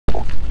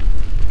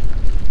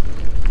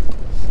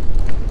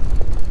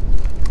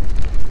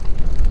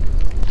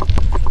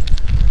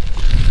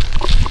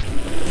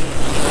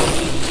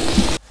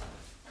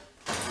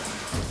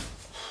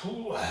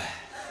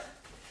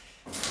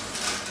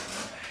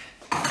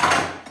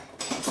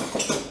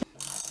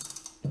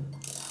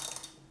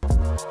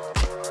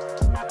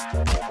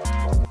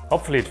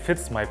Hopefully it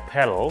fits my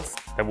pedals.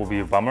 That would be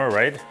a bummer,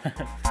 right?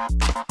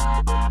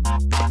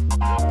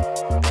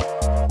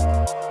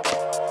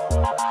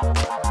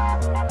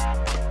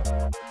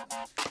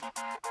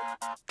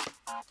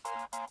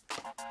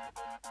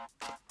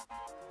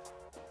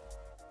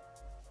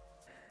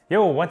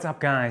 Yo, what's up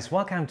guys?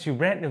 Welcome to a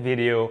brand new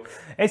video.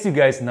 As you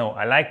guys know,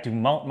 I like to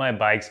mount my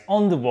bikes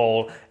on the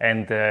wall,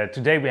 and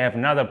today we have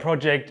another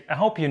project. I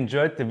hope you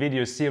enjoyed the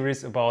video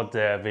series about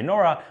the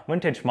Venora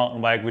vintage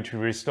mountain bike, which we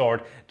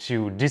restored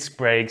to disc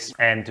brakes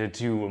and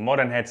to a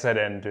modern headset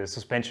and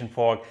suspension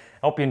fork.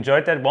 I hope you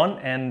enjoyed that one,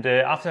 and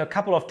after a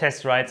couple of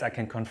test rides I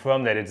can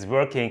confirm that it's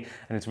working,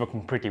 and it's working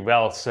pretty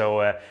well.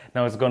 So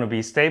now it's going to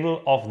be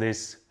stable of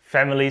this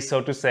family, so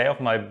to say,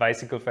 of my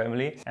bicycle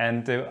family.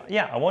 And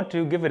yeah, I want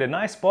to give it a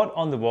nice spot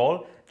on the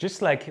wall,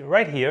 just like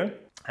right here.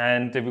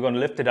 And we're going to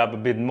lift it up a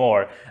bit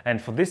more.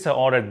 And for this I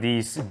ordered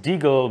these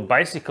Deagle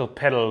bicycle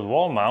pedal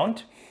wall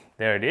mount.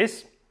 There it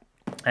is.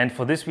 And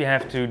for this we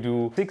have to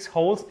do 6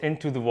 holes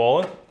into the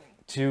wall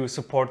to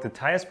support the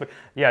tires. But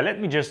yeah,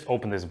 let me just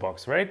open this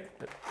box, right?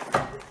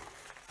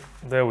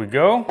 There we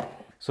go.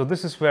 So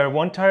this is where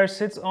one tire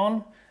sits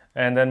on.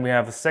 And then we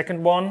have a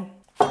second one.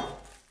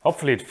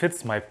 Hopefully it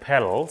fits my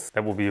pedals.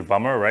 That would be a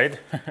bummer, right?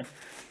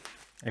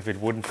 If it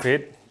wouldn't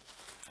fit.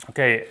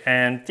 Okay,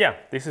 and yeah,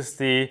 this is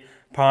the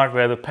part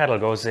where the pedal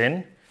goes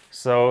in.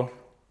 So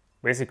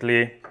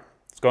basically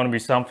it's going to be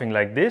something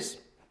like this.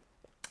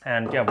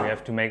 And yeah, we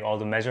have to make all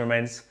the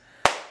measurements,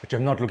 which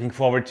I'm not looking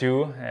forward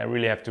to. I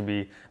really have to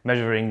be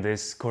measuring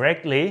this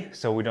correctly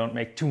so we don't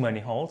make too many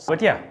holes.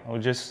 But yeah, I'll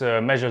just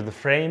measure the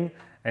frame,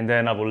 and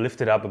then I will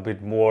lift it up a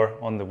bit more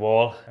on the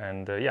wall.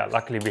 And yeah,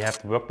 luckily we have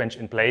the workbench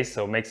in place,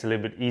 so it makes it a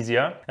little bit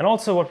easier. And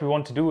also what we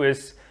want to do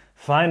is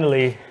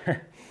finally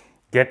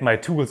get my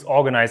tools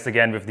organized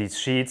again with these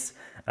sheets.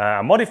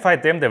 I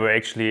modified them. They were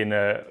actually in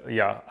a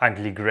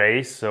ugly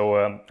gray, so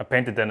I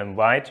painted them in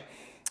white.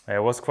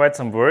 It was quite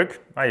some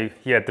work.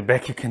 Here at the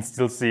back you can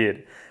still see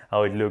it,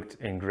 how it looked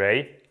in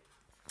gray.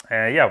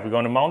 Yeah, we're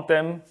going to mount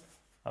them,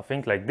 I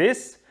think like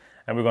this.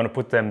 And we're going to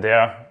put them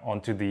there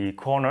onto the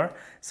corner,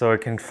 so I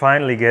can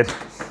finally get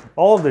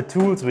all the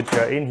tools which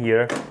are in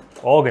here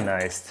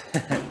organized.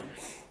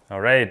 All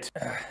right,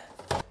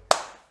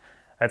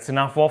 that's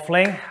enough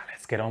waffling.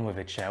 Let's get on with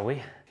it, shall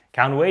we?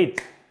 Can't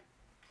wait.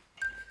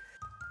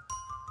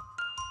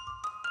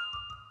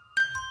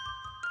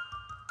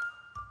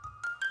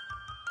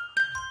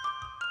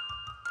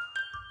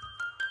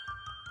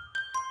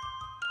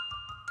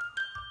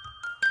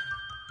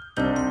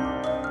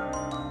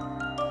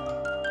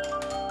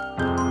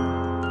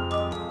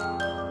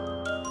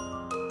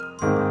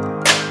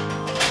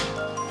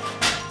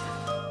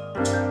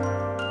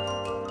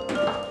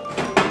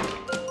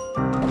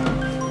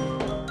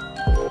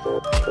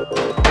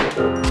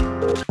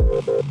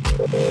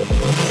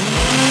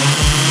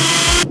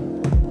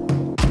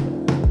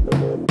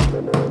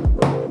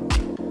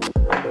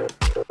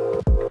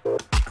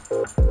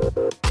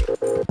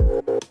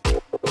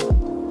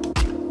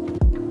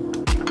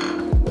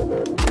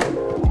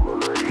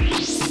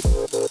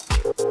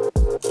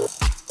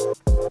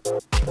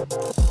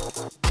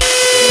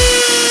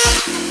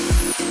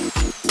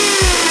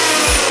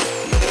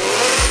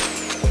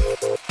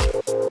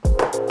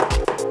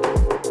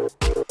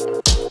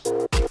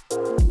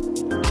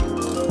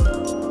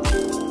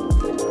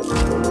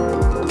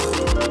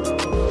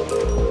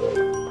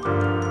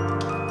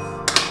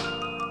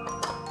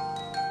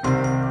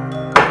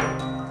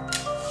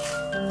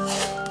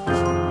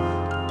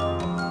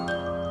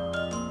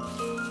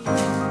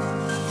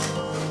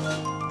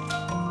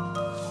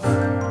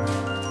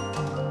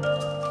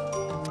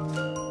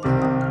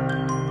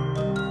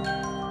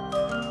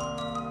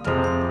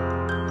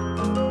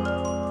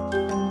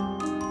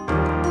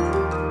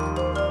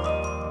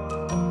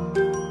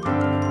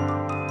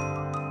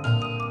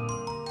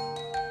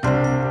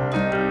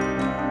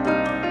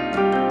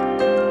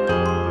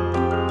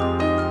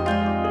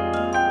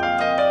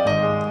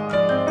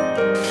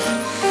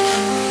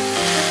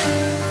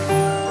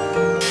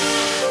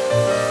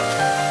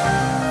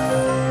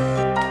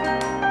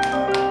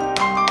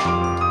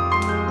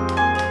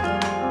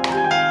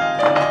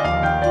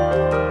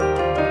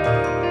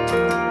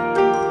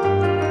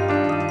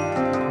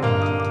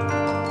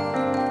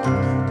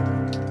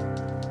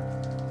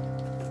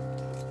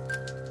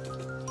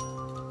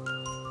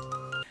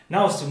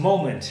 Now is the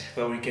moment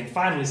where we can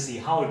finally see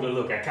how it will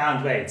look. I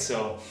can't wait,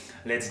 so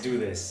let's do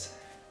this.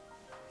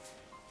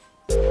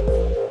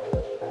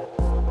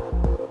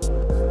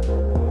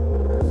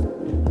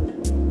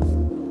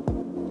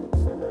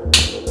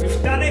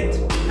 We've done it!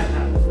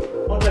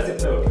 How does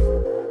it look?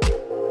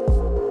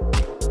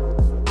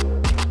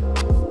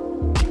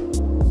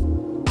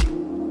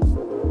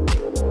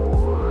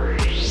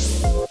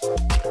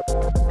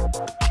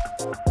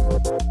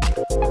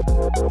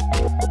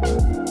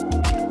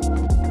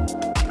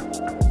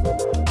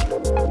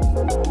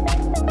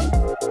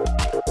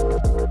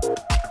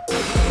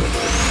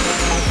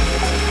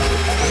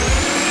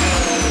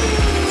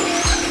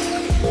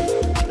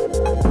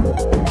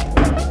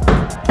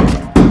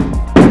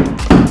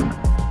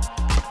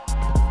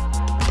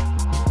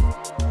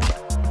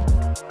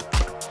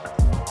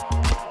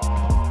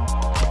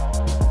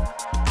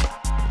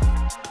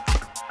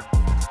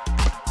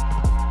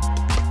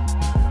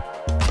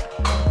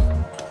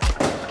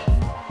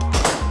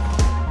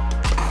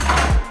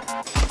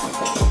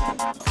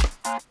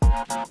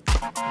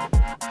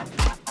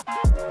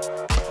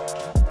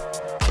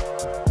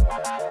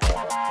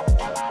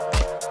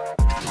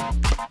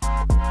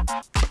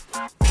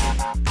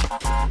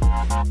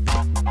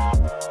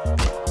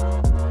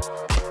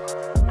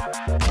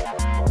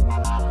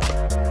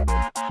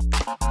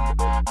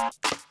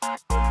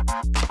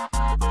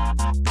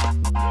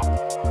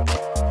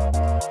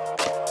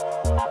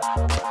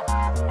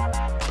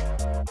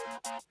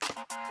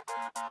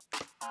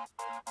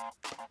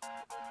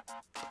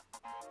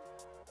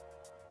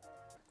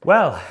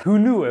 Well, who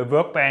knew a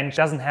workbench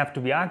doesn't have to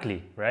be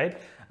ugly, right?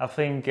 I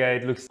think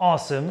it looks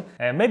awesome,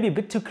 maybe a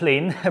bit too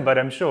clean, but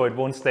I'm sure it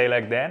won't stay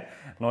like that.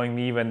 Knowing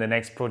me, when the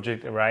next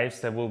project arrives,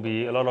 there will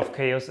be a lot of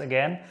chaos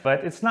again.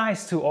 But it's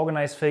nice to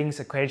organize things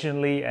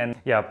occasionally and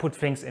put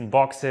things in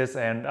boxes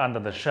and under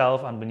the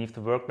shelf, underneath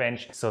the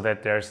workbench, so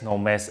that there's no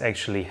mess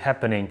actually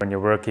happening when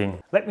you're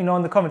working. Let me know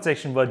in the comment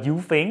section what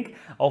you think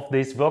of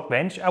this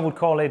workbench. I would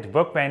call it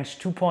Workbench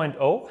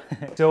 2.0.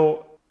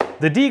 So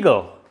the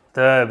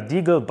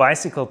Deagle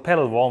bicycle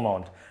pedal wall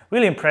mount.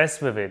 Really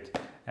impressed with it.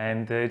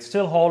 And it's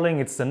still holding.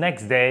 It's the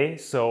next day,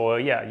 so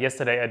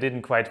yesterday I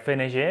didn't quite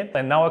finish it,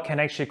 and now I can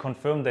actually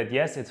confirm that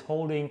yes, it's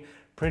holding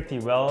pretty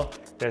well.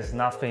 There's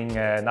nothing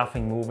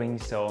moving,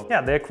 so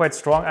yeah, they're quite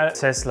strong. It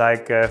says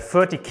like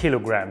 30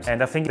 kilograms,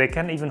 and I think they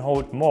can even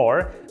hold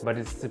more, but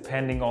it's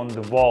depending on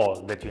the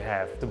wall that you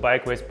have. The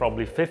bike weighs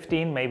probably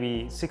 15,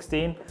 maybe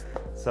 16,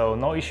 so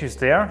no issues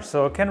there.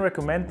 So I can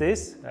recommend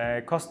this.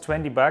 It costs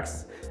 20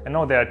 bucks. I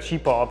know there are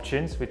cheaper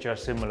options which are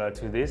similar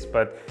to this,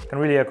 but I can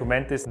really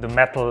recommend this. The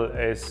metal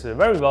is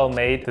very well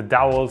made. The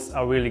dowels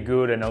are really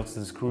good, and also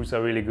the screws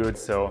are really good,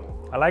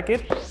 so I like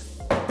it.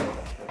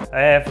 I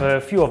have a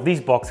few of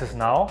these boxes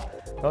now.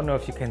 Don't know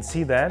if you can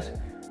see that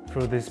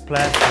through this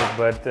plastic,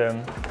 but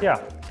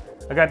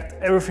I got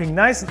everything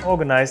nice and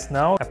organized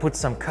now. I put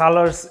some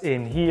colors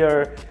in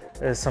here,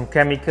 some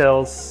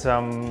chemicals,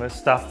 some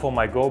stuff for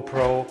my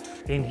GoPro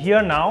in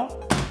here now,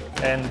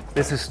 and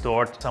this is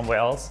stored somewhere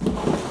else.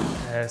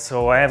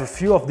 So I have a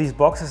few of these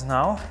boxes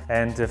now,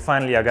 and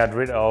finally I got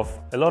rid of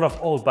a lot of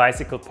old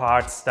bicycle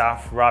parts,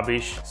 stuff,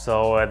 rubbish,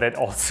 so that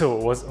also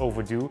was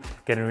overdue,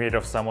 getting rid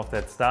of some of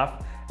that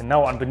stuff. And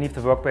now underneath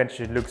the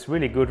workbench it looks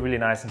really good, really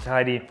nice and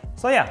tidy.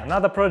 So yeah,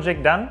 another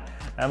project done.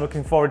 I'm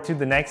looking forward to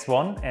the next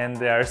one, and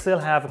I still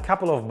have a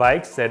couple of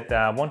bikes that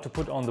I want to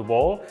put on the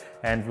wall,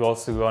 and we're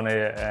also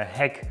gonna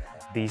hack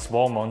these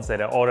wall mounts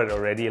that I ordered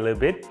already a little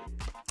bit.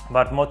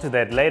 But more to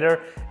that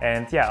later.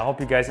 And yeah, I hope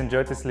you guys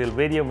enjoyed this little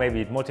video.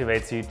 Maybe it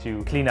motivates you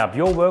to clean up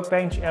your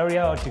workbench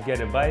area or to get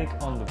a bike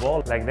on the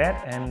wall like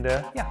that. And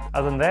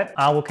other than that,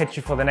 I will catch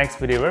you for the next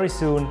video very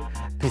soon.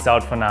 Peace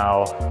out for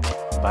now.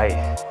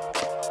 Bye.